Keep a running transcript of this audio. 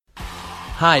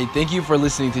Hi, thank you for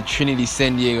listening to Trinity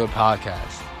San Diego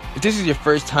podcast. If this is your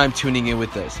first time tuning in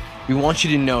with us, we want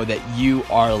you to know that you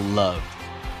are loved.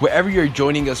 Wherever you're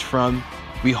joining us from,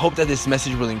 we hope that this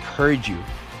message will encourage you.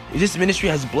 If this ministry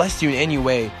has blessed you in any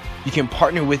way, you can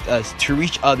partner with us to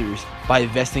reach others by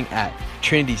investing at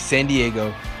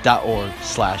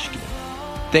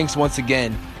trinitysandiego.org/give. Thanks once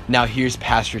again. Now here's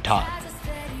Pastor Todd.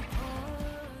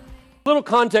 A little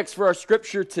context for our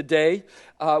scripture today.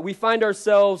 We find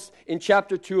ourselves in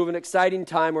chapter 2 of an exciting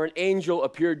time where an angel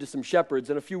appeared to some shepherds.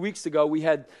 And a few weeks ago, we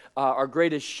had our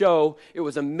greatest show. It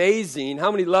was amazing.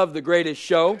 How many love the greatest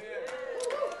show?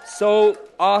 So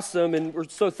awesome, and we're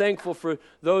so thankful for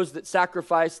those that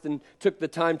sacrificed and took the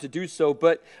time to do so.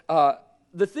 But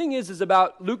the thing is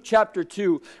about Luke chapter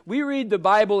 2, we read the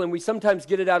Bible and we sometimes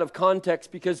get it out of context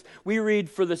because we read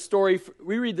the story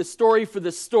for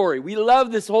the story. We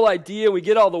love this whole idea. We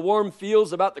get all the warm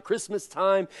feels about the Christmas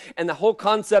time and the whole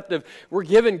concept of we're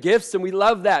given gifts, and we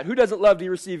love that. Who doesn't love to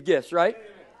receive gifts, right?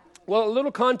 Well, a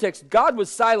little context. God was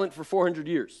silent for 400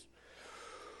 years.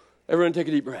 Everyone take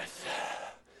a deep breath.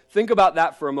 Think about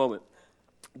that for a moment.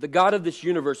 The God of this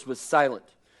universe was silent.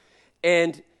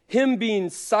 And him being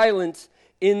silent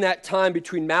in that time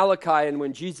between Malachi and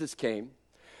when Jesus came,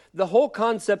 the whole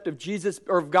concept of Jesus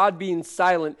or of God being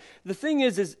silent, the thing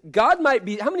is God might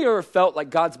be, how many of you ever felt like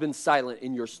God's been silent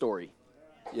in your story?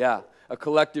 Yeah, a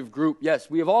collective group. Yes,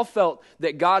 we have all felt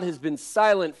that God has been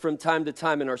silent from time to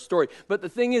time in our story. But the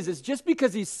thing is just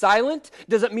because he's silent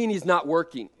doesn't mean he's not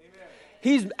working.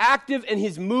 He's active and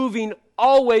he's moving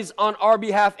always on our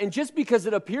behalf. And just because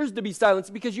it appears to be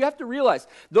silence, because you have to realize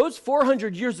those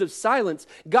 400 years of silence,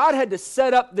 God had to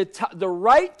set up the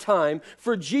right time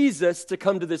for Jesus to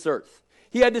come to this earth.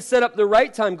 He had to set up the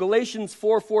right time. Galatians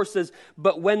 4:4 says,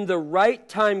 "But when the right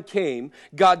time came,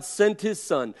 God sent his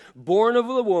son, born of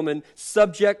a woman,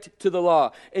 subject to the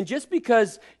law." And just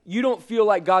because you don't feel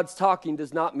like God's talking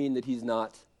does not mean that he's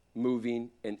not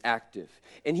moving and active.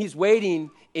 And he's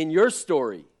waiting in your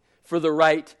story for the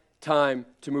right time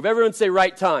to move. Everyone say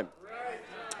right time.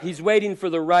 He's waiting for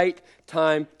the right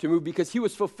time to move because he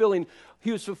was fulfilling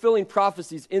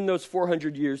prophecies in those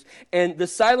 400 years. And the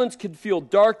silence could feel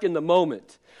dark in the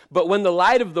moment. But when the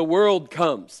light of the world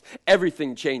comes,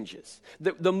 everything changes.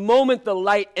 The moment the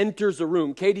light enters a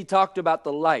room, Katie talked about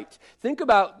the light. Think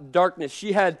about darkness.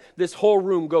 She had this whole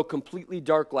room go completely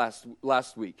dark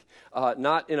last week.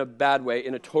 Not in a bad way,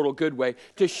 in a total good way,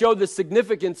 to show the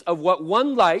significance of what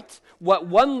one light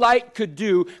could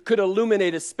do, could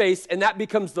illuminate a space, and that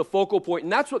becomes the focal point.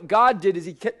 And that's what God did,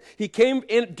 is he came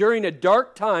in during a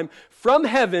dark time from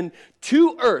heaven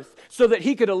to earth so that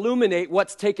he could illuminate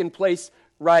what's taken place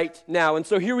right now. And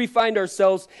so here we find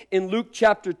ourselves in Luke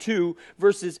chapter 2,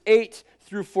 verses 8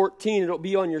 through 14. It'll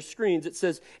be on your screens. It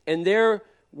says, "And there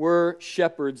were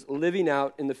shepherds living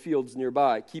out in the fields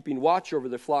nearby, keeping watch over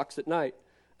their flocks at night.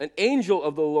 An angel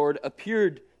of the Lord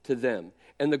appeared to them,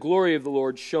 and the glory of the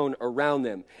Lord shone around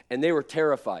them, and they were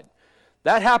terrified."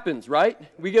 That happens, right?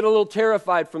 We get a little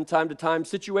terrified from time to time.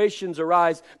 Situations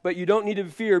arise, but you don't need to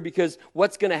fear because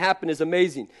what's going to happen is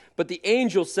amazing. But the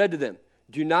angel said to them,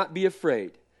 "Do not be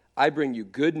afraid. I bring you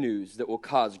good news that will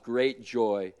cause great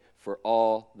joy for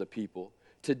all the people.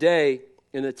 Today,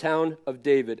 in the town of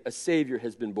David, a Savior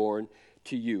has been born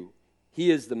to you.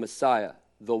 He is the Messiah,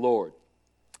 the Lord.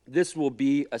 This will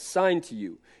be a sign to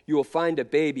you. You will find a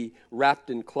baby wrapped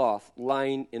in cloth,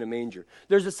 lying in a manger."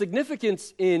 There's a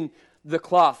significance in the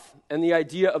cloth and the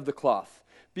idea of the cloth,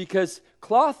 because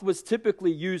cloth was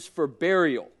typically used for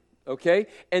burial, okay?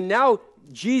 And now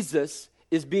Jesus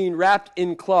is being wrapped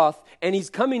in cloth, and he's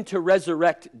coming to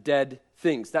resurrect dead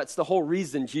things. That's the whole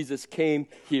reason Jesus came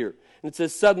here. And it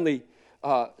says, Suddenly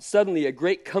a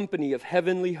great company of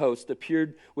heavenly hosts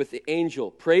appeared with the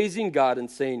angel, praising God and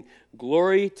saying,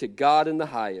 "Glory to God in the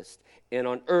highest, and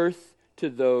on earth to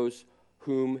those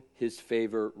whom his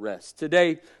favor rests."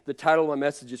 Today, the title of my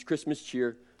message is Christmas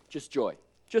Cheer, Just Joy.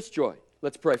 Just joy.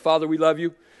 Let's pray. Father, we love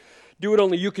you. Do what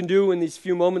only you can do in these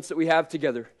few moments that we have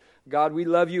together. God, we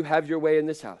love you. Have your way in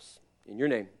this house. In your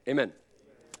name, amen.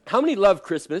 How many love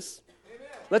Christmas? Amen.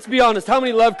 Let's be honest. How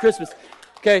many love Christmas?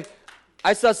 Okay,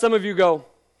 I saw some of you go,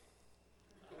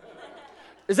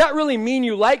 does that really mean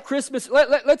you like Christmas?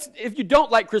 Let's. If you don't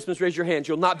like Christmas, raise your hands.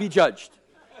 You'll not be judged.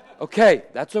 Okay,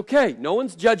 that's okay. No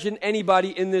one's judging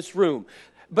anybody in this room.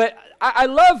 But I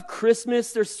love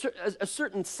Christmas. There's a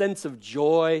certain sense of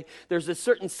joy. There's a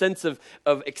certain sense of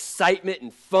excitement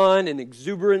and fun and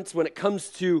exuberance when it comes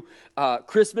to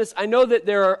Christmas. I know that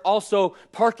there are also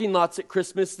parking lots at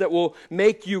Christmas that will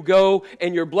make you go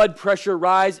and your blood pressure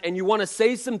rise and you want to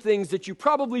say some things that you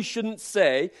probably shouldn't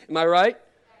say. Am I right?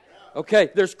 Okay,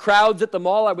 there's crowds at the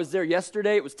mall. I was there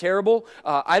yesterday. It was terrible.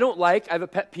 I have a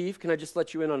pet peeve. Can I just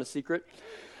let you in on a secret?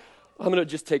 I'm going to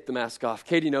just take the mask off.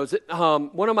 Katie knows it.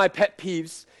 One of my pet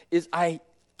peeves is I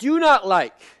do not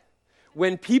like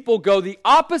when people go the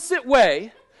opposite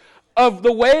way of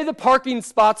the way the parking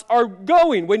spots are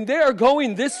going. When they are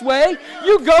going this way,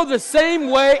 you go the same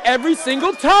way every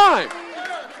single time.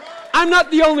 I'm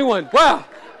not the only one. Wow.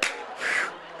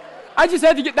 I just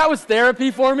had to that was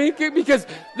therapy for me, because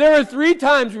there were 3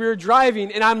 times we were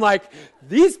driving and I'm like,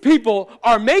 these people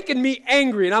are making me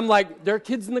angry. And I'm like, there are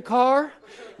kids in the car.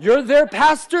 You're their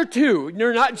pastor too.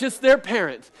 You're not just their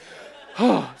parent.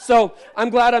 So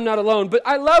I'm glad I'm not alone. But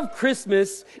I love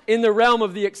Christmas in the realm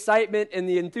of the excitement and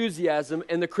the enthusiasm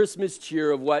and the Christmas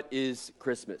cheer of what is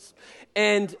Christmas.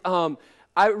 And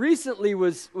I recently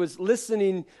was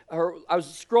listening, or I was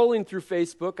scrolling through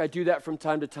Facebook. I do that from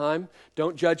time to time.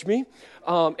 Don't judge me.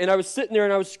 And I was sitting there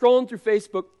and I was scrolling through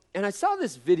Facebook and I saw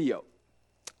this video.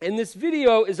 And this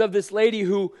video is of this lady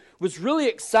who was really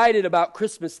excited about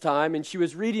Christmas time, and she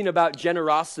was reading about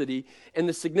generosity and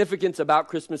the significance about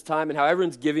Christmas time and how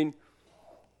everyone's giving.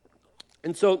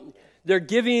 And so they're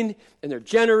giving and they're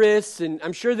generous, and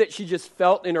I'm sure that she just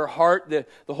felt in her heart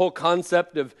the whole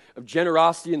concept of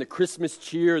generosity and the Christmas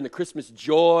cheer and the Christmas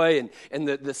joy and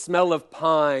the smell of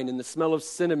pine and the smell of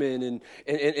cinnamon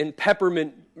and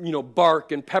peppermint,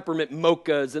 bark and peppermint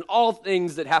mochas and all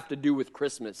things that have to do with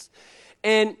Christmas.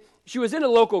 And she was in a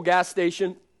local gas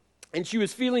station, and she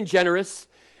was feeling generous,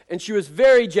 and she was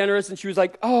very generous, and she was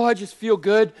like, oh, I just feel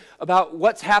good about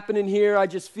what's happening here. I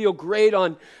just feel great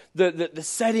on the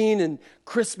setting and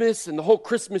Christmas and the whole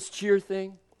Christmas cheer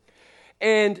thing.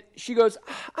 And she goes,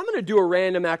 I'm going to do a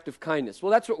random act of kindness.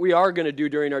 Well, that's what we are going to do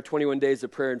during our 21 days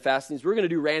of prayer and fasting. We're going to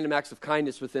do random acts of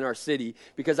kindness within our city,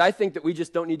 because I think that we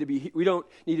don't need to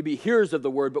be hearers of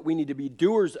the word, but we need to be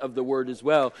doers of the word as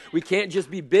well. We can't just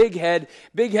be big head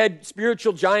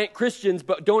spiritual giant Christians,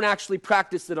 but don't actually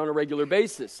practice it on a regular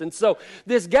basis. And so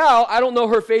this gal, I don't know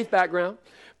her faith background,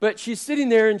 but she's sitting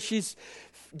there and she's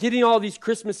getting all these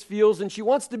Christmas feels, and she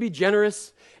wants to be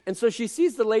generous. And so she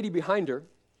sees the lady behind her,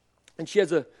 and she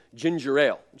has a ginger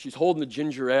ale. She's holding the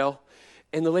ginger ale.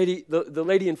 And the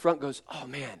lady in front goes, oh,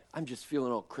 man, I'm just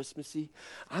feeling all Christmassy.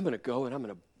 I'm going to go and I'm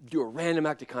going to do a random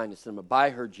act of kindness, and I'm going to buy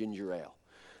her ginger ale.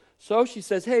 So she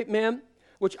says, hey, ma'am,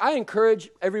 which I encourage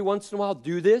every once in a while,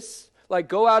 do this. Like,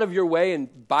 go out of your way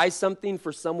and buy something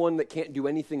for someone that can't do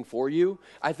anything for you.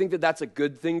 I think that that's a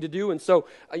good thing to do. And so,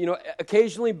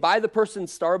 occasionally buy the person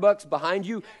Starbucks behind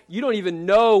you. You don't even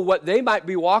know what they might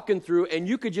be walking through, and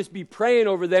you could just be praying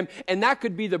over them, and that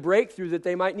could be the breakthrough that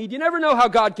they might need. You never know how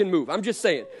God can move. I'm just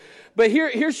saying. But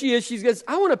here she is. She goes,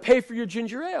 I want to pay for your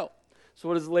ginger ale. So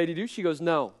what does the lady do? She goes,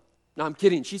 no. No, I'm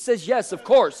kidding. She says, yes, of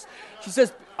course. She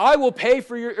says, I will pay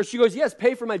for or she goes, yes,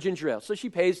 pay for my ginger ale. So she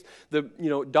pays the,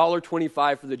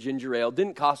 $1.25 for the ginger ale.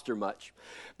 Didn't cost her much.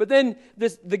 But then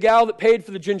the gal that paid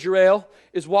for the ginger ale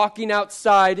is walking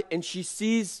outside, and she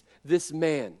sees this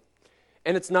man.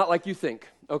 And it's not like you think,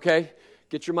 okay?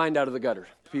 Get your mind out of the gutter,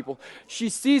 people. She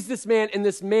sees this man, and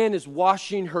this man is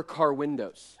washing her car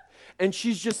windows. And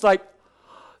she's just like,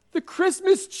 the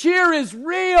Christmas cheer is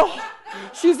real.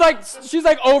 She's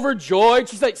like overjoyed.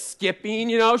 She's like skipping,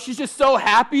 She's just so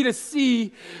happy to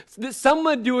see that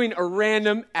someone doing a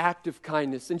random act of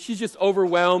kindness. And she's just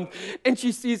overwhelmed. And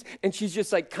she's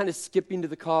just like kind of skipping to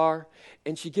the car.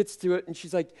 And she gets to it, and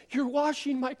she's like, you're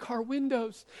washing my car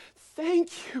windows. Thank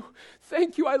you.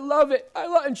 Thank you. I love it.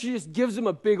 And she just gives him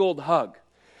a big old hug.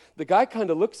 The guy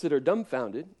kind of looks at her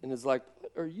dumbfounded and is like,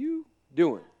 what are you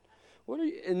doing?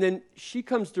 And then she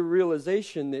comes to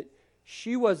realization that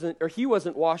he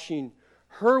wasn't washing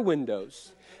her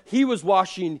windows. He was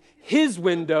washing his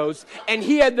windows, and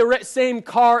he had the same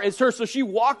car as her. So she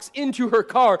walks into her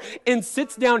car and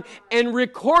sits down and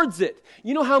records it.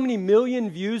 You know how many million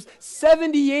views?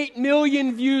 78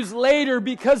 million views later,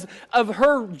 because of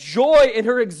her joy and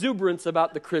her exuberance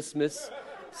about the Christmas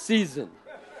season.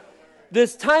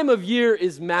 This time of year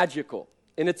is magical.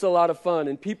 And it's a lot of fun,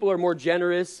 and people are more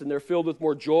generous, and they're filled with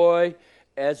more joy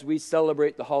as we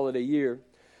celebrate the holiday year.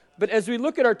 But as we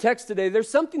look at our text today, there's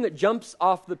something that jumps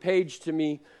off the page to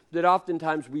me that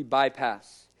oftentimes we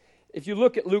bypass. If you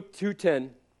look at Luke 2:10,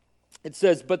 it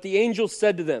says, but the angel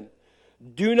said to them,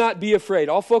 do not be afraid.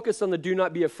 I'll focus on the do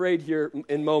not be afraid here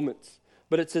in moments.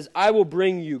 But it says, I will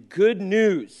bring you good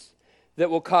news that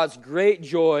will cause great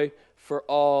joy for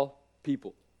all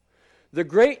people. The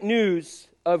great news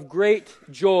of great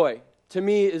joy, to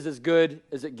me, is as good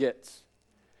as it gets.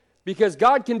 Because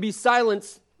God can be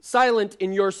silenced silent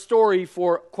in your story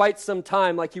for quite some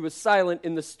time, like he was silent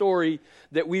in the story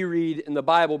that we read in the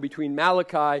Bible between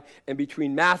Malachi and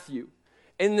between Matthew.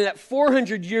 And that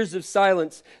 400 years of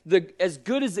silence, as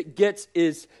good as it gets,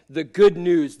 is the good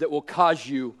news that will cause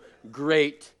you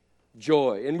great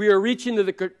joy. And we are reaching to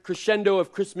the crescendo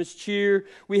of Christmas cheer.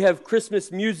 We have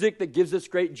Christmas music that gives us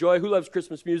great joy. Who loves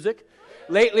Christmas music?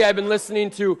 Lately, I've been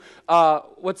listening to,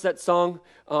 what's that song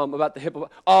about the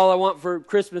hippopotamus? All I Want for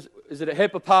Christmas, is it a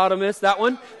hippopotamus? That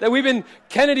one?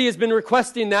 Kennedy has been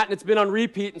requesting that, and it's been on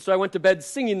repeat, and so I went to bed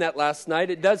singing that last night.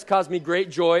 It does cause me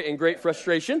great joy and great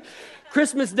frustration.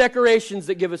 Christmas decorations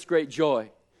that give us great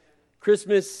joy.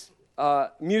 Christmas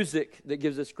music that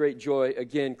gives us great joy.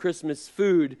 Again, Christmas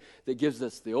food that gives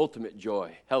us the ultimate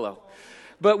joy. Hello.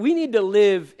 But we need to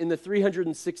live in the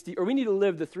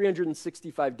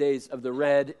 365 days of the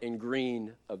red and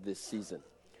green of this season.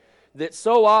 That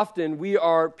so often we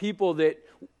are people that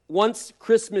once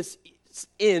Christmas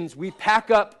ends, we pack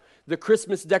up the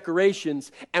Christmas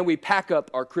decorations and we pack up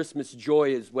our Christmas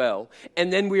joy as well.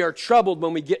 And then we are troubled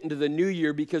when we get into the new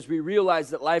year because we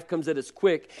realize that life comes at us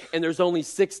quick and there's only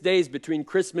 6 days between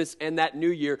Christmas and that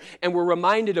new year. And we're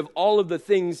reminded of all of the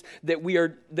things that we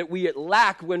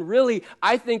lack, when really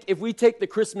I think if we take the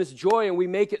Christmas joy and we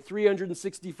make it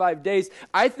 365 days,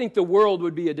 I think the world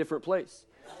would be a different place.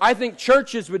 I think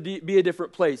churches would be a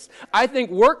different place. I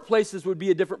think workplaces would be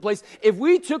a different place if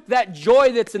we took that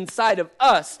joy that's inside of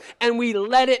us and we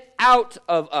let it out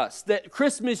of us. That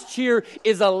Christmas cheer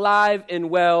is alive and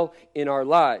well in our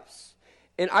lives.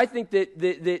 And I think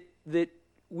that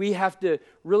we have to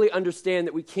really understand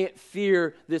that we can't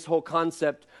fear this whole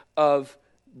concept of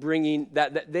bringing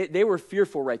that they were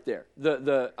fearful right there.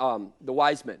 The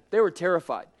wise men, they were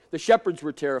terrified. The shepherds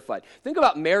were terrified. Think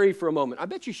about Mary for a moment. I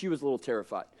bet you she was a little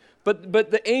terrified. But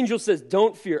the angel says,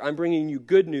 don't fear, I'm bringing you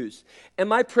good news. And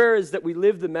my prayer is that we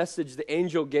live the message the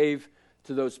angel gave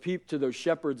to those to those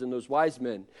shepherds and those wise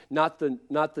men, not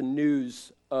the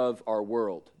news of our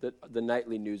world that the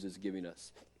nightly news is giving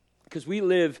us. Because we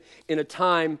live in a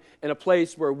time and a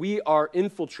place where we are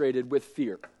infiltrated with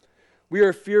fear. We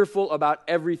are fearful about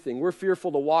everything. We're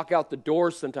fearful to walk out the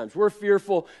door sometimes. We're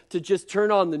fearful to just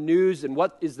turn on the news and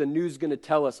what is the news going to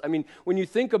tell us? I mean, when you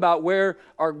think about where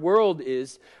our world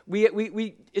is,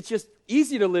 it's just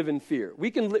easy to live in fear.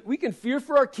 We can fear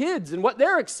for our kids and what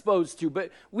they're exposed to, but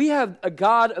we have a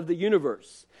God of the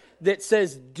universe that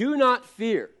says, do not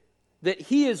fear. That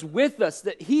he is with us,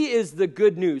 that he is the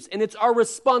good news. And it's our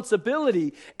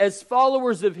responsibility as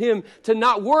followers of him to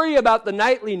not worry about the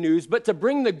nightly news, but to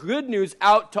bring the good news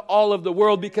out to all of the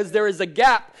world, because there is a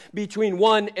gap between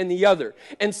one and the other.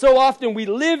 And so often we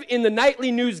live in the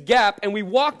nightly news gap and we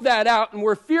walk that out and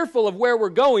we're fearful of where we're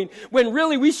going, when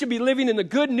really we should be living in the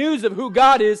good news of who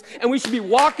God is, and we should be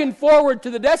walking forward to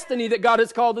the destiny that God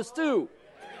has called us to.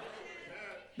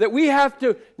 That we have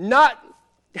to not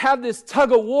have this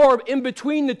tug of war in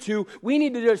between the two. We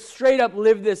need to just straight up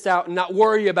live this out and not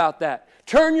worry about that.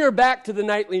 Turn your back to the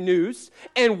nightly news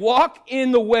and walk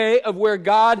in the way of where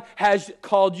God has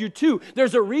called you to.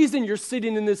 There's a reason you're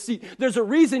sitting in this seat. There's a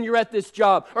reason you're at this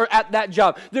job or at that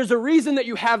job. There's a reason that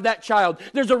you have that child.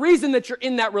 There's a reason that you're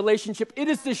in that relationship. It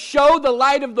is to show the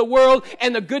light of the world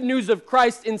and the good news of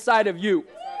Christ inside of you.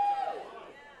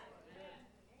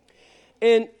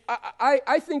 And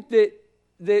I think that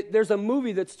there's a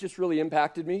movie that's just really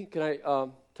impacted me. Can I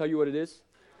tell you what it is?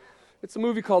 It's a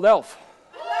movie called Elf.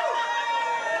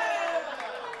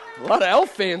 A lot of Elf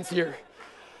fans here.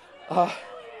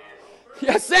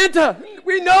 Yeah, Santa,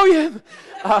 we know you.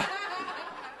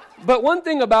 But one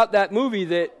thing about that movie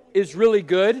that is really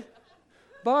good,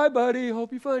 bye, buddy,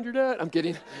 hope you find your dad. I'm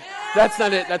kidding. That's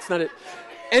not it.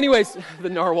 Anyways, the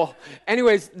narwhal.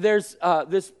 Anyways, there's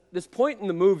this point in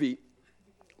the movie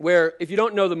where, if you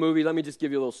don't know the movie, let me just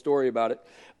give you a little story about it.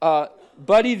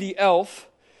 Buddy the Elf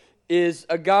is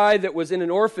a guy that was in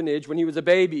an orphanage when he was a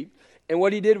baby. And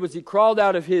what he did was he crawled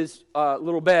out of his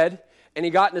little bed, and he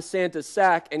got into Santa's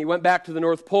sack, and he went back to the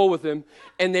North Pole with him.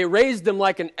 And they raised him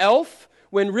like an elf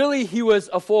when really he was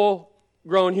a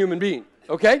full-grown human being,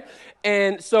 okay?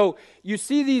 And so you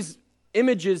see these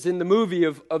images in the movie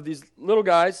of these little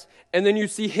guys, and then you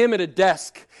see him at a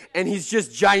desk, and he's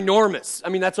just ginormous. I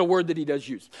mean, that's a word that he does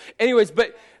use. Anyways,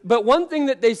 but one thing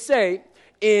that they say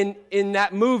in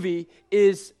that movie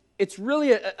is, it's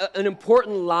really an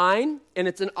important line, and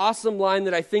it's an awesome line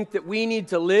that I think that we need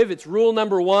to live. It's rule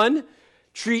number 1,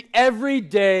 treat every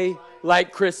day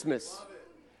like Christmas.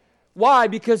 Why?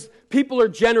 Because people are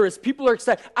generous. People are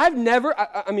excited.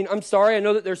 I'm sorry. I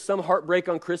know that there's some heartbreak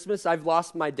on Christmas. I've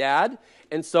lost my dad.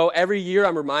 And so every year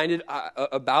I'm reminded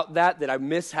about that I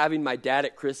miss having my dad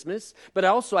at Christmas. But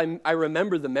I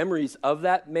remember the memories of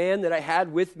that man that I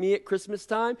had with me at Christmas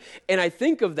time. And I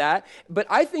think of that. But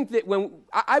I think that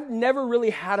I've never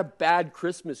really had a bad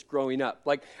Christmas growing up.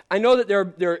 Like, I know that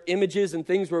there are images and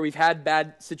things where we've had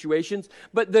bad situations.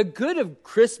 But the good of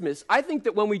Christmas, I think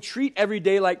that when we treat every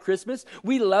day like Christmas,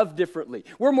 we love differently.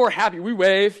 We're more happy. We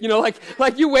wave,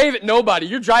 like you wave at nobody.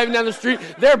 You're driving down the street,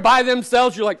 they're by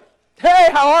themselves. You're like, hey,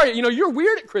 how are you? You're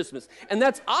weird at Christmas. And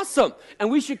that's awesome. And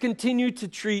we should continue to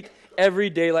treat every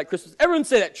day like Christmas. Everyone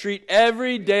say that. Treat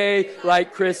every day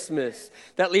like Christmas.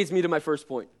 That leads me to my first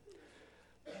point.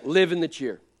 Live in the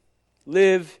cheer.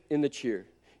 Live in the cheer.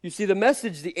 You see, the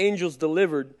message the angels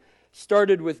delivered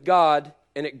started with God,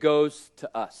 and it goes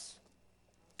to us.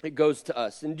 It goes to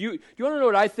us. And do you want to know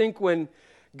what I think when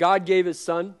God gave his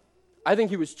son? I think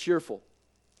he was cheerful.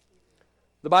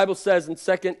 The Bible says in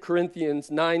 2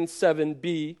 Corinthians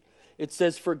 9:7b, it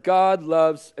says, "For God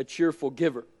loves a cheerful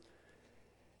giver."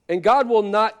 And God will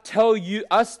not tell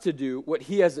us to do what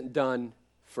he hasn't done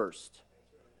first.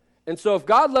 And so if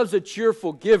God loves a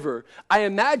cheerful giver, I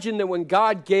imagine that when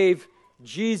God gave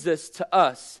Jesus to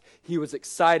us, he was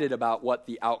excited about what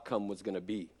the outcome was going to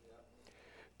be.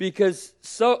 Because,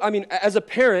 as a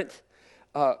parent,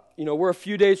 we're a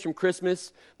few days from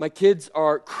Christmas. My kids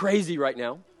are crazy right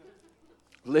now.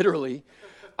 Literally.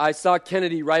 I saw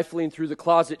Kennedy rifling through the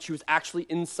closet. She was actually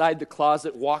inside the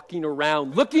closet walking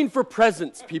around looking for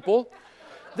presents, people.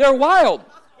 They're wild.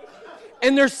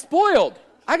 And they're spoiled.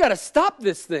 I got to stop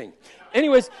this thing.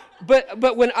 Anyways,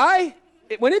 but when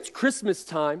it's Christmas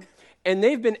time and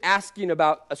they've been asking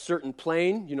about a certain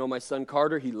plane, my son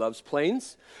Carter, he loves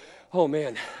planes. Oh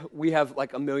man, we have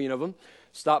like 1 million of them.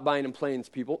 Stop buying them planes,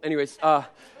 people. Anyways,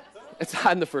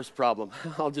 I'm the first problem.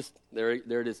 There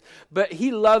it is. But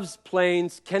he loves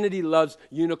planes. Kennedy loves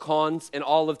unicorns and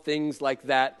all of things like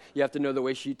that. You have to know the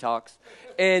way she talks.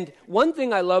 And one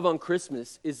thing I love on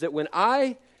Christmas is that when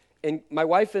my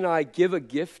wife and I give a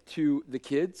gift to the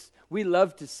kids, we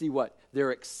love to see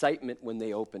their excitement when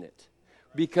they open it.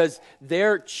 Because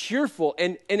they're cheerful.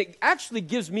 And it actually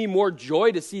gives me more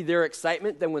joy to see their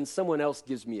excitement than when someone else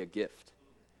gives me a gift.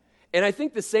 And I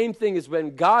think the same thing is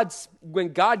when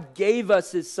God gave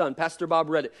us his son. Pastor Bob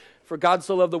read it. For God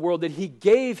so loved the world that he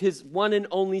gave his one and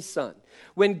only son.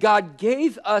 When God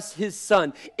gave us his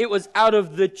son, it was out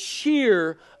of the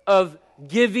cheer of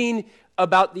giving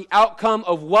about the outcome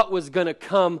of what was going to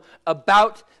come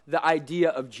about the idea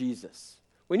of Jesus.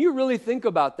 When you really think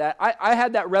about that, I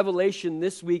had that revelation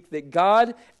this week that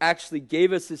God actually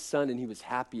gave us his son and he was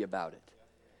happy about it.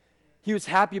 He was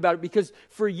happy about it because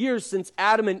for years since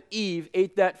Adam and Eve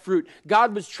ate that fruit,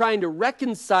 God was trying to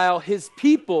reconcile his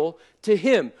people to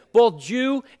him, both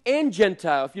Jew and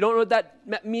Gentile. If you don't know what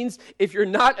that means, if you're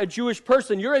not a Jewish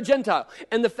person, you're a Gentile.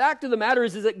 And the fact of the matter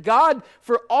is that God,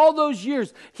 for all those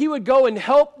years, he would go and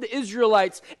help the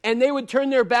Israelites and they would turn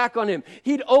their back on him.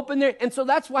 He'd open their, and so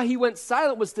that's why he went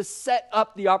silent, was to set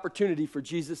up the opportunity for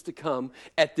Jesus to come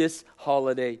at this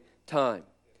holiday time.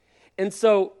 And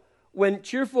so,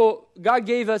 God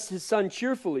gave us his son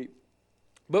cheerfully,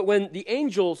 but when the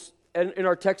angels in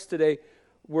our text today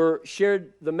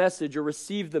shared the message or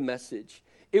received the message,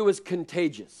 it was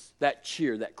contagious. That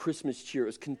cheer, that Christmas cheer,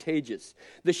 was contagious.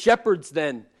 The shepherds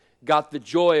then got the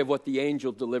joy of what the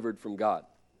angel delivered from God.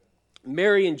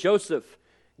 Mary and Joseph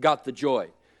got the joy.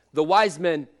 The wise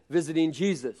men visiting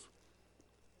Jesus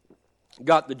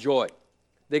got the joy.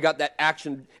 They got that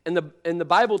action. And the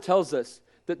Bible tells us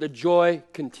that the joy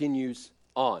continues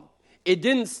on. It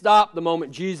didn't stop the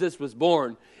moment Jesus was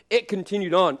born. It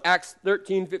continued on. Acts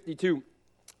 13:52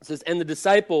 says, "And the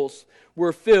disciples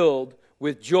were filled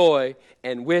with joy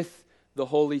and with the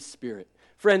Holy Spirit."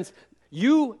 Friends,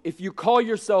 if you call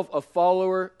yourself a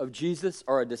follower of Jesus,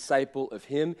 are a disciple of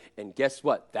him, and guess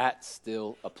what? That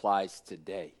still applies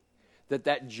today.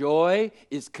 That joy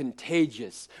is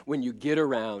contagious when you get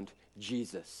around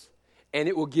Jesus. And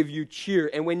it will give you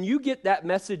cheer. And when you get that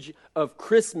message of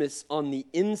Christmas on the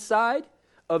inside,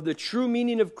 of the true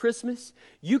meaning of Christmas,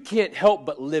 you can't help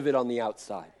but live it on the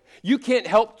outside. You can't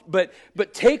help but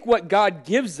take what God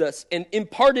gives us and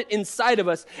impart it inside of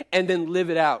us and then live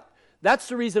it out. That's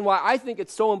the reason why I think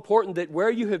it's so important that where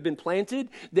you have been planted,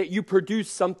 that you produce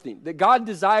something. That God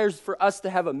desires for us to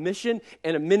have a mission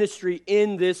and a ministry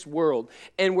in this world.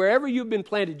 And wherever you've been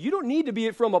planted, you don't need to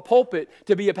be from a pulpit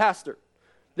to be a pastor.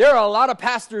 There are a lot of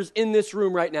pastors in this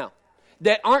room right now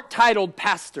that aren't titled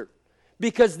pastor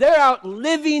because they're out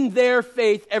living their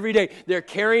faith every day. They're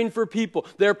caring for people.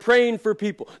 They're praying for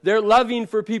people. They're loving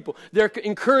for people. They're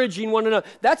encouraging one another.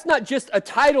 That's not just a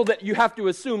title that you have to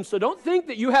assume. So don't think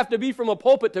that you have to be from a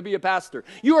pulpit to be a pastor.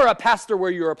 You are a pastor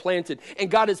where you are planted, and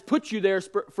God has put you there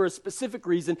for a specific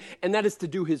reason, and that is to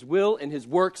do His will and His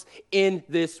works in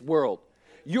this world.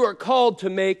 You are called to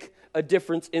make a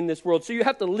difference in this world. So you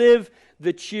have to live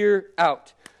the cheer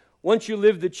out. Once you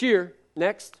live the cheer,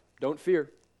 next, don't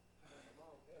fear.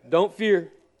 Don't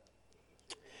fear.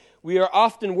 We are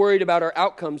often worried about our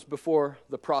outcomes before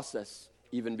the process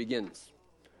even begins.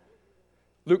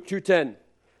 Luke 2:10,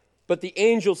 but the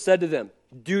angel said to them,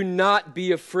 do not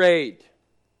be afraid.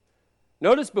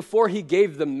 Notice before he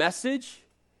gave the message,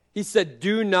 he said,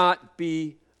 do not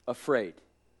be afraid.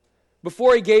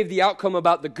 Before he gave the outcome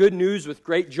about the good news with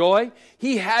great joy,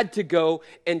 he had to go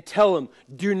and tell them,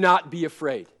 do not be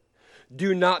afraid.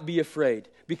 Do not be afraid,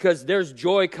 because there's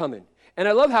joy coming. And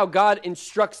I love how God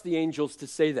instructs the angels to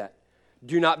say that.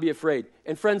 Do not be afraid.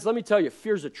 And friends, let me tell you,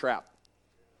 fear's a trap.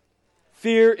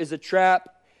 Fear is a trap,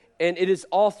 and it is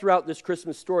all throughout this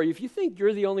Christmas story. If you think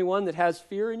you're the only one that has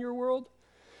fear in your world,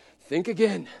 think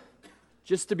again.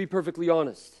 Just to be perfectly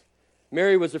honest.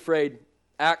 Mary was afraid.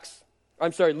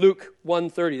 Luke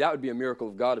 1:30. That would be a miracle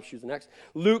of God if she was an Acts.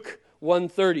 Luke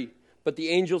 1:30. But the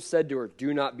angel said to her,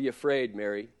 do not be afraid,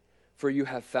 Mary, for you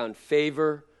have found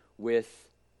favor with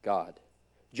God.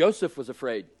 Joseph was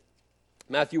afraid.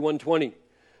 Matthew 1:20.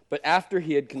 But after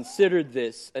he had considered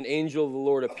this, an angel of the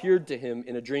Lord appeared to him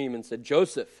in a dream and said,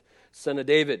 Joseph, son of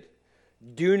David,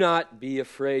 do not be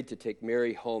afraid to take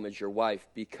Mary home as your wife,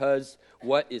 because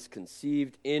what is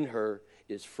conceived in her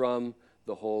is from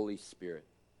the Holy Spirit.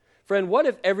 Friend, what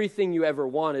if everything you ever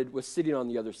wanted was sitting on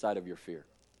the other side of your fear?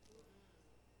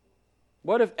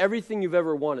 What if everything you've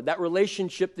ever wanted, that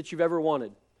relationship that you've ever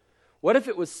wanted, what if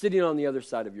it was sitting on the other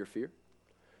side of your fear?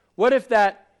 What if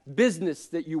that business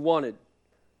that you wanted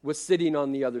was sitting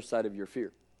on the other side of your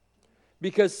fear?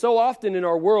 Because so often in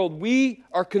our world, we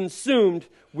are consumed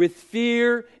with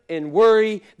fear and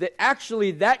worry that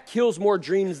actually that kills more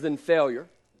dreams than failure.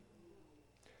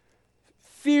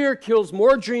 Fear kills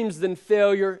more dreams than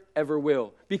failure ever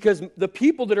will. Because the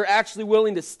people that are actually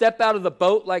willing to step out of the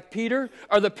boat like Peter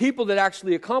are the people that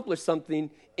actually accomplish something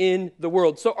in the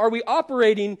world. So are we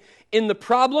operating in the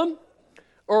problem,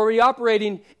 or are we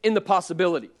operating in the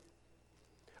possibility?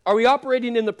 Are we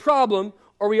operating in the problem,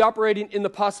 or are we operating in the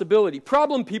possibility?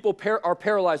 Problem people are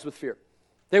paralyzed with fear.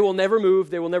 They will never move.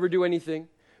 They will never do anything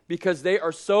because they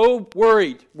are so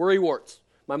worried. Worry warts.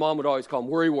 My mom would always call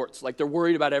them worry warts, like they're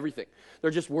worried about everything.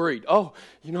 They're just worried. Oh,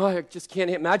 I just can't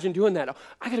imagine doing that. Oh,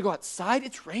 I got to go outside.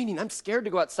 It's raining. I'm scared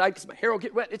to go outside because my hair will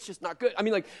get wet. It's just not good.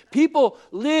 People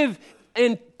live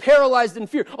and paralyzed in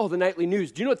fear. Oh, the nightly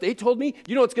news. Do you know what they told me? Do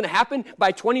you know what's going to happen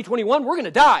by 2021? We're going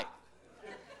to die.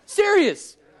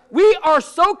 Serious. We are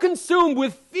so consumed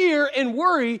with fear and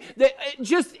worry that it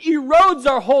just erodes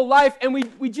our whole life, and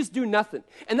we just do nothing.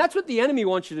 And that's what the enemy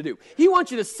wants you to do. He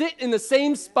wants you to sit in the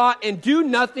same spot and do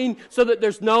nothing so that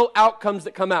there's no outcomes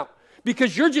that come out.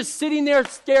 Because you're just sitting there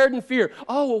scared in fear.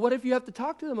 Oh, well, what if you have to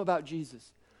talk to them about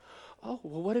Jesus? Oh,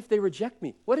 well, what if they reject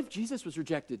me? What if Jesus was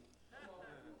rejected?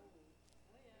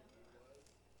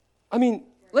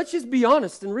 Let's just be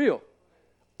honest and real.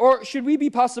 Or should we be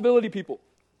possibility people?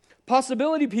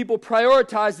 Possibility people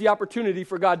prioritize the opportunity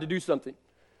for God to do something.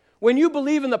 When you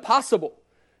believe in the possible,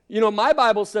 my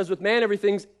Bible says with man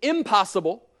everything's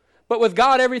impossible, but with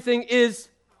God everything is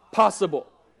possible.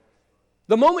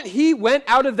 The moment he went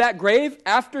out of that grave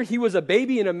after he was a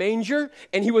baby in a manger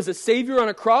and he was a savior on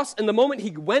a cross, and the moment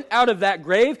he went out of that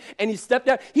grave and he stepped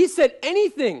out, he said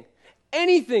anything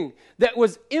that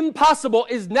was impossible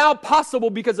is now possible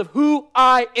because of who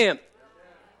I am.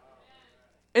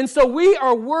 And so we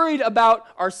are worried about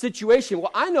our situation.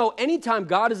 Well, I know anytime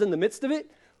God is in the midst of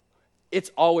it, it's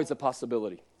always a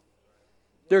possibility.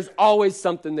 There's always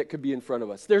something that could be in front of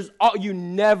us. You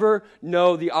never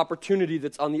know the opportunity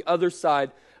that's on the other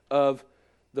side of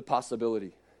the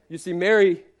possibility. You see,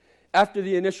 Mary, after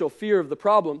the initial fear of the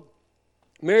problem,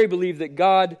 Mary believed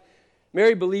God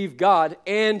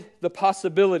and the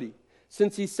possibility,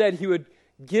 since he said he would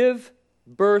give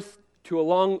birth to a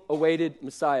long-awaited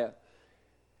Messiah.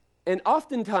 And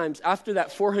oftentimes, after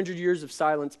that 400 years of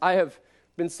silence, I have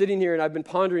been sitting here and I've been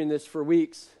pondering this for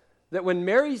weeks, that when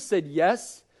Mary said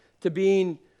yes to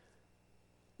being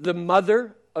the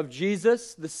mother of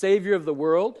Jesus, the Savior of the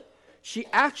world, she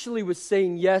actually was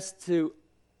saying yes to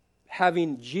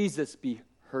having Jesus be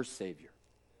her Savior.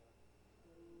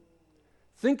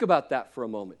 Think about that for a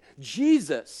moment.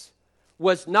 Jesus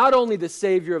was not only the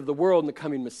Savior of the world and the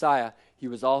coming Messiah, he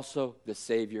was also the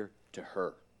Savior to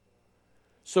her.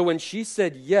 So when she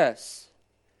said yes,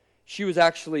 she was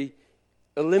actually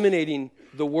eliminating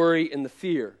the worry and the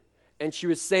fear. And she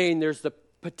was saying there's the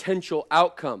potential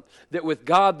outcome, that with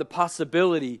God the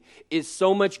possibility is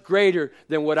so much greater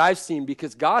than what I've seen,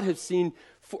 because God has seen,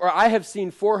 or I have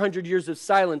seen 400 years of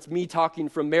silence, me talking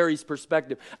from Mary's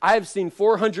perspective. I have seen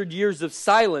 400 years of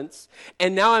silence,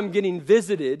 and now I'm getting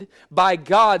visited by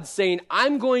God saying,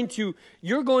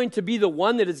 you're going to be the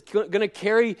one that is going to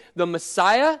carry the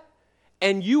Messiah,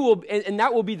 and you will, and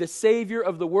that will be the Savior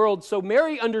of the world. So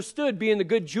Mary understood, being the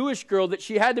good Jewish girl, that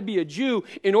she had to be a Jew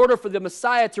in order for the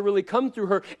Messiah to really come through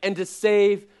her and to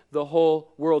save the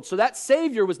whole world. So that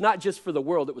Savior was not just for the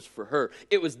world, it was for her.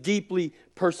 It was deeply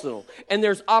personal. And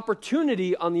there's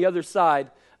opportunity on the other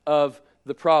side of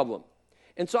the problem.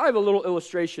 And so I have a little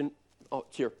illustration. Oh,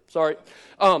 it's here. Sorry.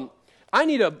 I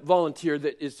need a volunteer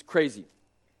that is crazy.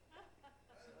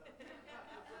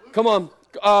 Come on.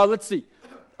 Let's see.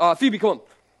 Phoebe, come on.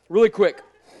 Really quick.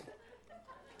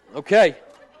 Okay.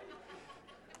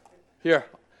 Here.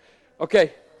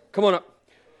 Okay. Come on up.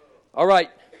 All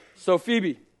right. So,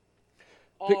 Phoebe.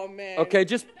 Oh, man. Okay,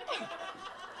 just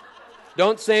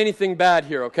don't say anything bad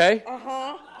here, okay?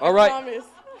 Uh-huh. All right. I promise.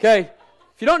 Okay.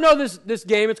 If you don't know this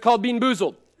game, it's called Bean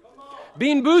Boozled.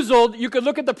 Bean Boozled, you could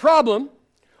look at the problem,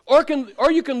 or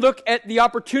you can look at the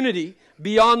opportunity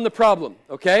beyond the problem,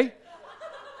 okay?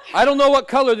 I don't know what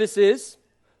color this is,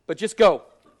 but just go.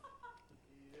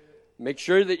 Make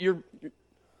sure that is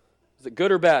it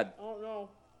good or bad? Oh, no.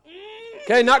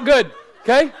 Okay, not good,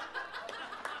 okay?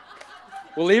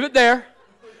 We'll leave it there.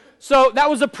 So that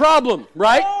was a problem,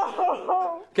 right?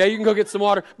 Okay, you can go get some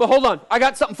water. But hold on, I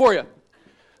got something for you.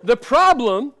 The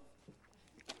problem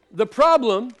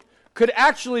could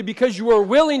actually, because you were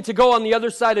willing to go on the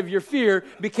other side of your fear,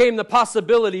 became the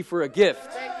possibility for a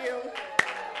gift. Thank you.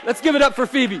 Let's give it up for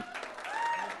Phoebe.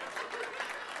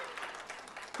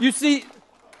 You see,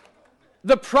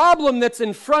 the problem that's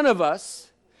in front of us,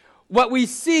 what we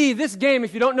see, this game,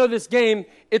 if you don't know this game,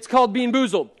 it's called Bean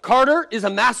Boozled. Carter is a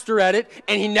master at it,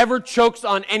 and he never chokes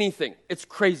on anything. It's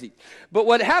crazy. But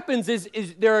what happens is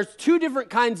there are two different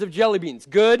kinds of jelly beans,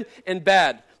 good and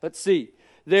bad. Let's see.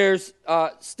 There's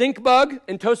stink bug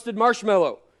and toasted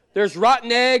marshmallow. There's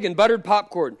rotten egg and buttered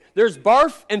popcorn. There's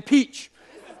barf and peach.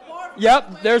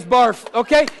 Yep, there's barf.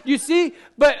 Okay, you see?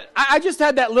 But I just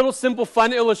had that little simple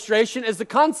fun illustration as the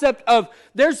concept of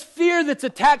there's fear that's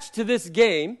attached to this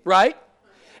game, right?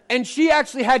 And she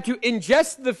actually had to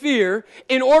ingest the fear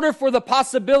in order for the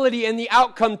possibility and the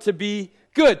outcome to be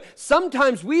good.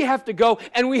 Sometimes we have to go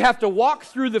and we have to walk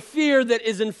through the fear that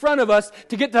is in front of us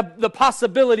to get to the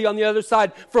possibility on the other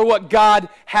side for what God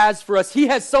has for us. He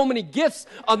has so many gifts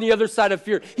on the other side of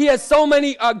fear. He has so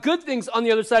many good things on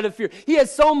the other side of fear. He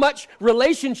has so much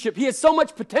relationship. He has so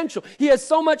much potential. He has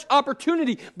so much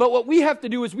opportunity. But what we have to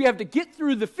do is we have to get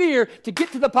through the fear to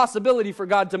get to the possibility for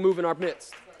God to move in our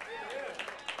midst.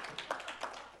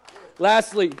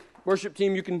 Lastly, worship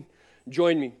team, you can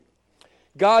join me.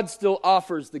 God still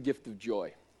offers the gift of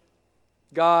joy.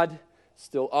 God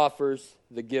still offers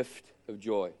the gift of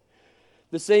joy.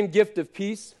 The same gift of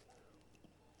peace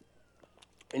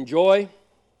and joy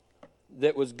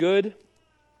that was good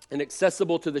and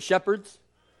accessible to the shepherds,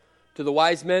 to the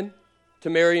wise men, to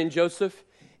Mary and Joseph,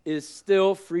 is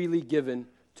still freely given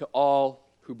to all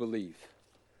who believe.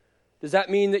 Does that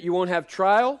mean that you won't have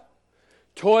trial,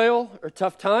 toil, or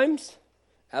tough times?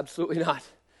 Absolutely not.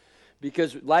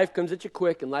 Because life comes at you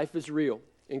quick and life is real.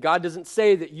 And God doesn't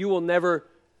say that you will never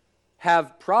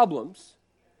have problems.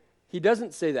 He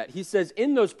doesn't say that. He says,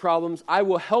 in those problems, I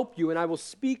will help you and I will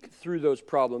speak through those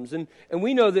problems. And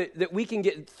we know that we can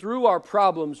get through our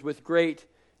problems with great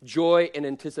joy and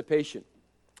anticipation.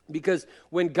 Because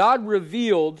when God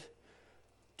revealed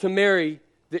to Mary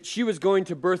that she was going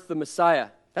to birth the Messiah,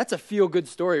 that's a feel-good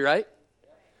story, right?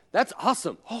 That's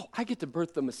awesome. Oh, I get to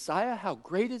birth the Messiah. How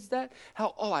great is that?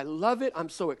 I love it. I'm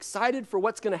so excited for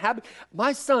what's going to happen.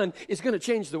 My son is going to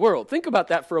change the world. Think about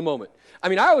that for a moment. I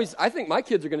mean, I think my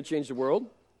kids are going to change the world.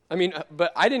 I mean,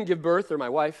 but I didn't give birth, or my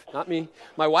wife, not me.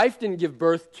 My wife didn't give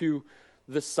birth to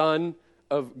the Son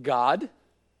of God.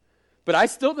 But I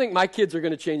still think my kids are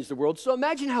going to change the world. So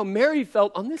imagine how Mary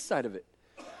felt on this side of it.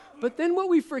 But then what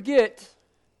we forget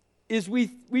is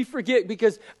we forget,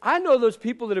 because I know those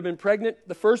people that have been pregnant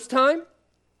the first time,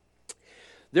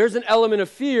 there's an element of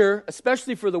fear,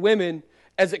 especially for the women,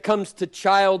 as it comes to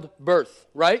childbirth,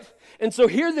 right? And so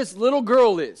here this little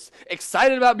girl is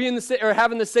excited about being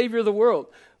having the Savior of the world,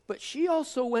 but she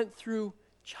also went through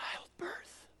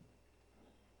childbirth.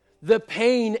 The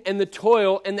pain and the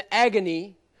toil and the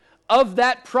agony of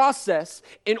that process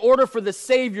in order for the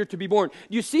Savior to be born.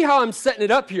 You see how I'm setting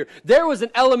it up here? There was an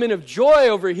element of joy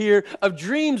over here, of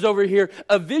dreams over here,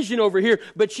 of vision over here,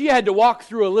 but she had to walk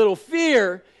through a little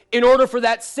fear in order for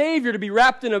that Savior to be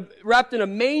wrapped in a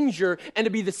manger and to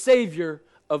be the Savior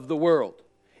of the world.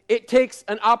 It takes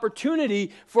an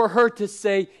opportunity for her to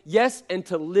say yes and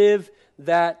to live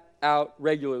that out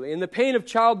regularly. And the pain of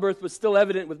childbirth was still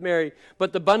evident with Mary,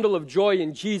 but the bundle of joy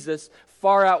in Jesus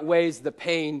far outweighs the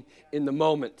pain in the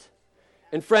moment.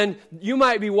 And friend, you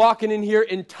might be walking in here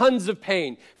in tons of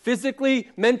pain, physically,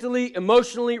 mentally,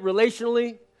 emotionally,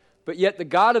 relationally, but yet the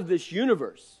God of this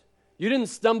universe, you didn't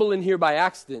stumble in here by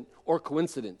accident or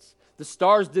coincidence. The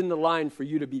stars didn't align for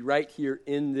you to be right here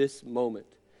in this moment.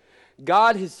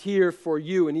 God is here for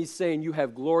you, and he's saying you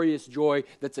have glorious joy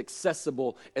that's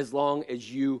accessible as long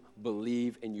as you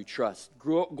believe and you trust.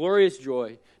 Glorious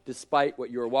joy despite what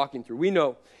you're walking through. We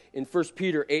know in 1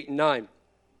 Peter 8 and 9,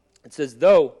 it says,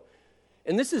 though,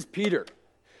 and this is Peter.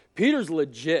 Peter's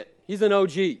legit. He's an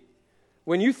OG.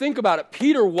 When you think about it,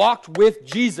 Peter walked with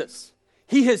Jesus.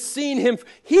 He has seen him.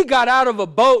 He got out of a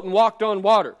boat and walked on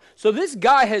water. So this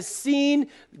guy has seen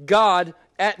God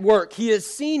at work. He has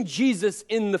seen Jesus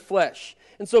in the flesh.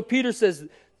 And so Peter says,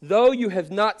 though you have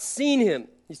not seen him,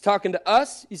 he's talking to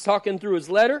us, he's talking through his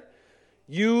letter,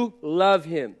 you love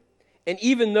him. And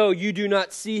even though you do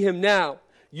not see him now,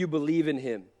 you believe in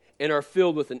him and are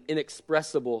filled with an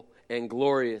inexpressible and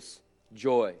glorious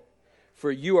joy. For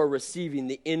you are receiving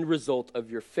the end result of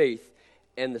your faith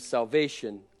and the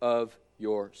salvation of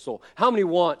your soul. How many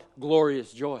want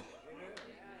glorious joy?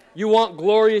 You want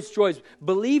glorious joys.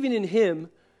 Believing in him,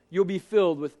 you'll be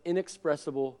filled with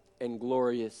inexpressible and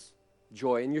glorious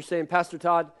joy. And you're saying, Pastor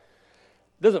Todd,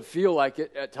 doesn't feel like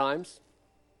it at times.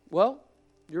 Well,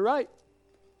 you're right.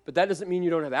 But that doesn't mean you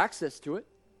don't have access to it.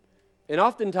 And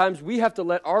oftentimes we have to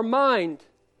let our mind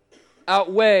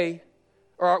outweigh,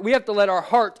 or we have to let our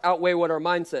heart outweigh what our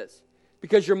mind says.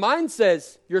 Because your mind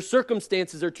says your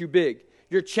circumstances are too big.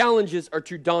 Your challenges are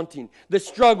too daunting. The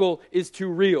struggle is too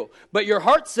real. But your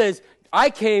heart says,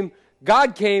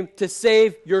 God came to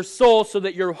save your soul so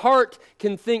that your heart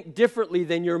can think differently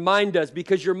than your mind does.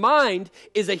 Because your mind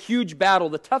is a huge battle.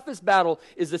 The toughest battle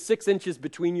is the 6 inches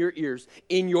between your ears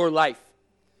in your life.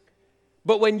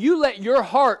 But when you let your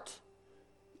heart,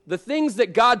 the things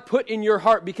that God put in your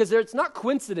heart, because it's not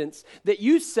coincidence that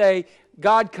you say,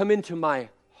 God, come into my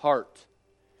heart.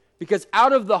 Because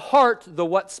out of the heart, the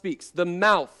what speaks? The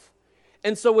mouth.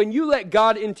 And so when you let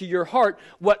God into your heart,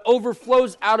 what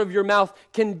overflows out of your mouth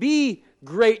can be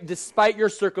great despite your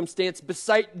circumstance,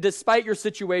 despite your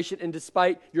situation, and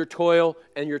despite your toil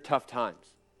and your tough times.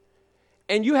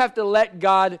 And you have to let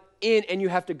God in, and you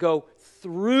have to go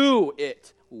through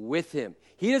it with him.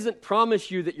 He doesn't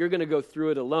promise you that you're going to go through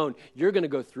it alone. You're going to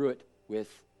go through it with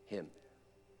him.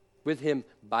 With him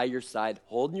by your side,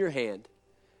 holding your hand.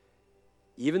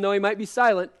 Even though he might be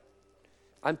silent,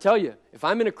 I'm telling you, if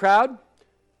I'm in a crowd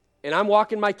and I'm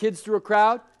walking my kids through a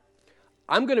crowd,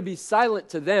 I'm going to be silent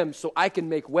to them so I can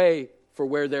make way for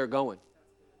where they're going.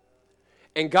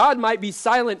 And God might be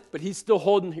silent, but he's still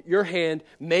holding your hand,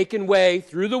 making way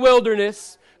through the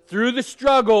wilderness, through the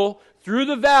struggle, through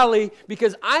the valley,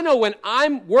 because I know when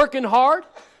I'm working hard,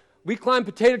 we climb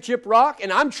Potato Chip Rock,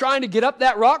 and I'm trying to get up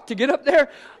that rock to get up there,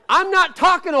 I'm not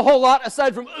talking a whole lot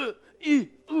aside from,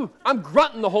 I'm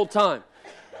grunting the whole time.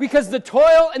 Because the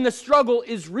toil and the struggle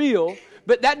is real,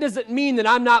 but that doesn't mean that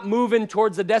I'm not moving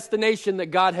towards the destination that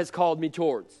God has called me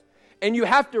towards. And you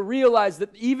have to realize that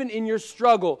even in your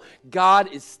struggle,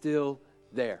 God is still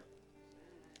there.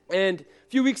 And a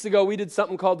few weeks ago, we did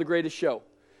something called The Greatest Show.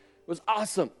 It was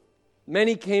awesome.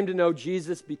 Many came to know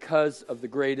Jesus because of The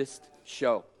Greatest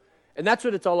Show. And that's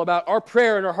what it's all about. Our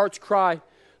prayer and our heart's cry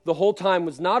the whole time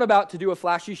was not about to do a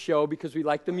flashy show because we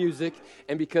like the music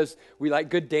and because we like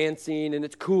good dancing and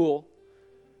it's cool.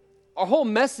 Our whole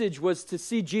message was to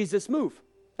see Jesus move.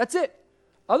 That's it.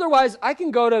 Otherwise, I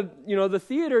can go to, the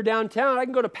theater downtown. I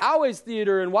can go to Poway's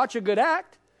Theater and watch a good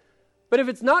act. But if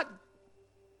it's not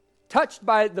touched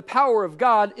by the power of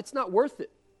God, it's not worth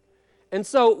it. And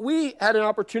so we had an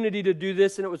opportunity to do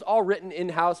this, and it was all written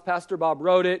in-house. Pastor Bob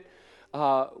wrote it.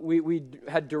 We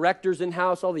had directors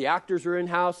in-house. All the actors are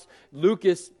in-house.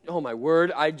 Lucas, oh my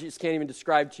word, I just can't even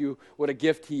describe to you what a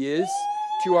gift he is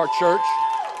to our church.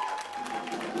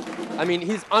 I mean,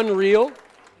 he's unreal.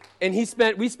 And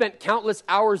we spent countless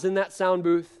hours in that sound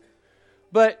booth.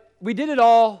 But we did it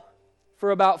all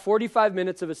for about 45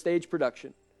 minutes of a stage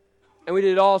production. And we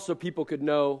did it all so people could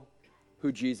know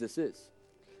who Jesus is.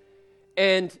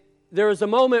 And there was a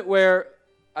moment where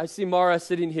I see Mara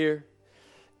sitting here.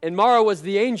 And Mara was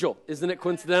the angel. Isn't it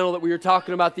coincidental that we were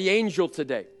talking about the angel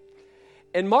today?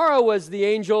 And Mara was the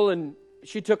angel, and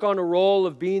she took on a role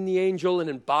of being the angel and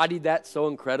embodied that so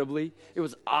incredibly. It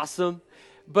was awesome.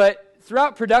 But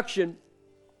throughout production,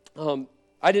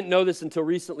 I didn't know this until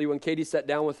recently when Katie sat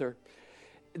down with her,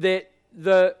 that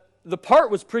the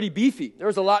part was pretty beefy. There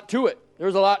was a lot to it. There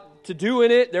was a lot to do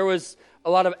in it. There was a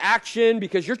lot of action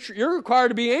because you're required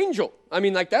to be angel. I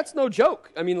mean, like, that's no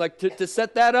joke. I mean, like, to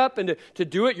set that up and to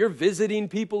do it, you're visiting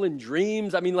people in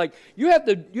dreams. I mean, like, you have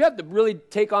to really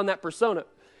take on that persona.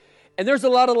 And there's a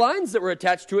lot of lines that were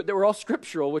attached to it that were all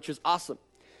scriptural, which is awesome.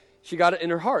 She got it in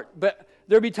her heart. But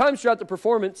there'd be times throughout the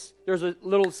performance, there's a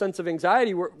little sense of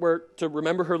anxiety where to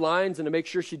remember her lines and to make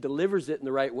sure she delivers it in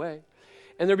the right way.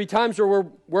 And there'd be times where we're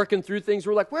working through things,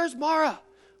 we're like, where's Mara?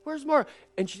 Where's Mara?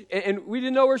 And we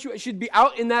didn't know where she was. She'd be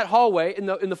out in that hallway, in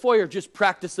the foyer, just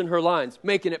practicing her lines,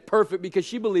 making it perfect, because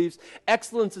she believes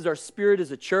excellence is our spirit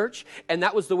as a church, and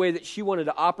that was the way that she wanted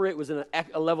to operate, was in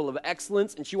a level of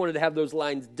excellence, and she wanted to have those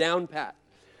lines down pat.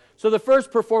 So the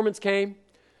first performance came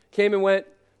and went,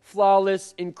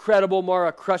 flawless, incredible.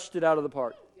 Mara crushed it out of the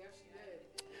park.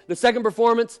 The second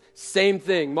performance, same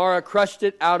thing. Mara crushed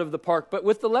it out of the park, but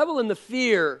with the level and the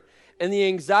fear and the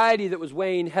anxiety that was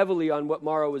weighing heavily on what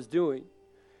Mara was doing,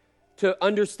 to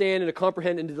understand and to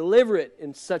comprehend and to deliver it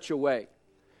in such a way.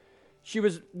 She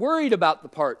was worried about the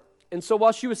part. And so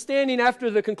while she was standing after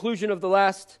the conclusion of the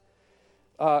last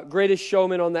Greatest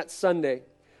Showman on that Sunday,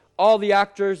 all the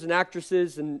actors and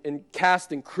actresses and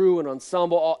cast and crew and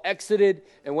ensemble all exited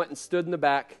and went and stood in the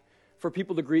back for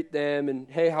people to greet them and,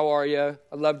 hey, how are you?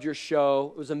 I loved your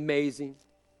show. It was amazing.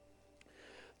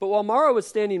 But while Mara was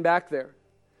standing back there,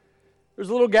 there's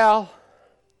a little gal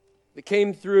that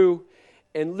came through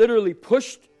and literally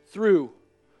pushed through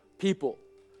people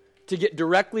to get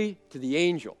directly to the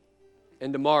angel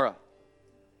and to Mara.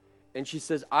 And she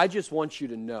says, I just want you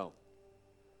to know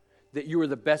that you are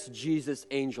the best Jesus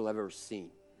angel I've ever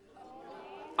seen.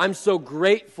 I'm so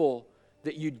grateful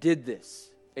that you did this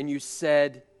and you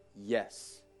said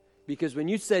yes. Because when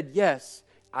you said yes,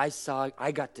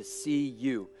 I got to see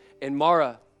you. And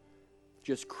Mara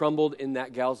just crumbled in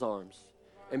that gal's arms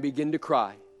and began to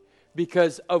cry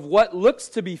because of what looks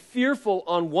to be fearful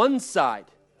on one side.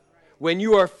 When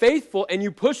you are faithful and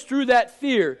you push through that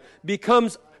fear,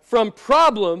 becomes from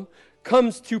problem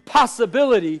comes to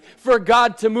possibility for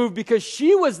God to move, because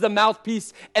she was the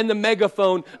mouthpiece and the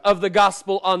megaphone of the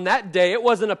gospel on that day. It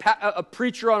wasn't a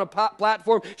preacher on a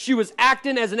platform. She was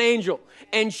acting as an angel,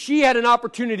 and she had an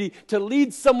opportunity to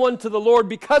lead someone to the Lord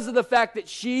because of the fact that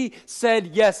she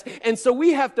said yes. And so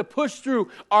we have to push through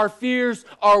our fears,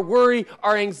 our worry,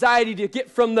 our anxiety to get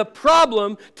from the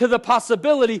problem to the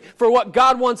possibility for what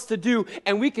God wants to do,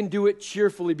 and we can do it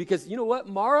cheerfully, because you know what,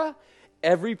 Mara?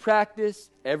 Every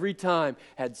practice, every time,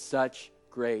 had such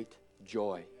great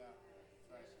joy.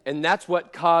 And that's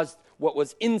what caused what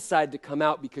was inside to come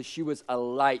out, because she was a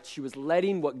light. She was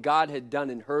letting what God had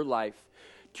done in her life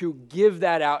to give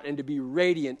that out and to be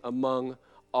radiant among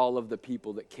all of the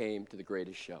people that came to the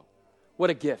greatest show. What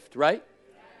a gift, right?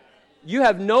 You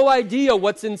have no idea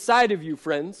what's inside of you,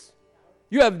 friends.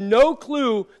 You have no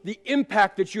clue the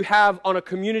impact that you have on a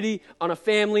community, on a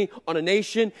family, on a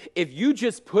nation, if you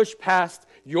just push past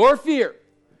your fear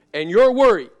and your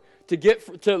worry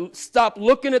to stop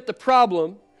looking at the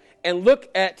problem and look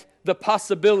at the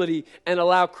possibility and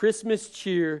allow Christmas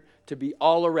cheer to be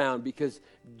all around, because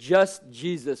just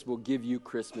Jesus will give you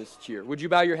Christmas cheer. Would you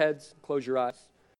bow your heads, close your eyes?